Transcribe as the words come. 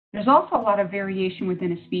There's also a lot of variation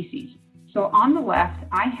within a species. So on the left,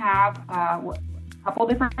 I have a couple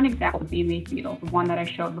different examples of beanleaf beetles, the one that I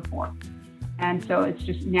showed before. And so it's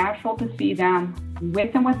just natural to see them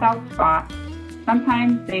with and without spots.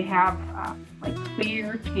 Sometimes they have like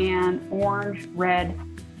clear, tan, orange, red,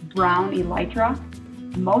 brown elytra.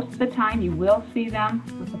 Most of the time you will see them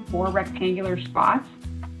with the 4 rectangular spots,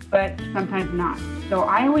 but sometimes not. So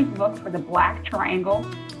I always look for the black triangle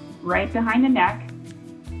right behind the neck,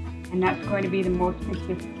 and that's going to be the most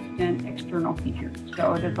consistent external feature.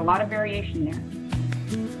 So there's a lot of variation there.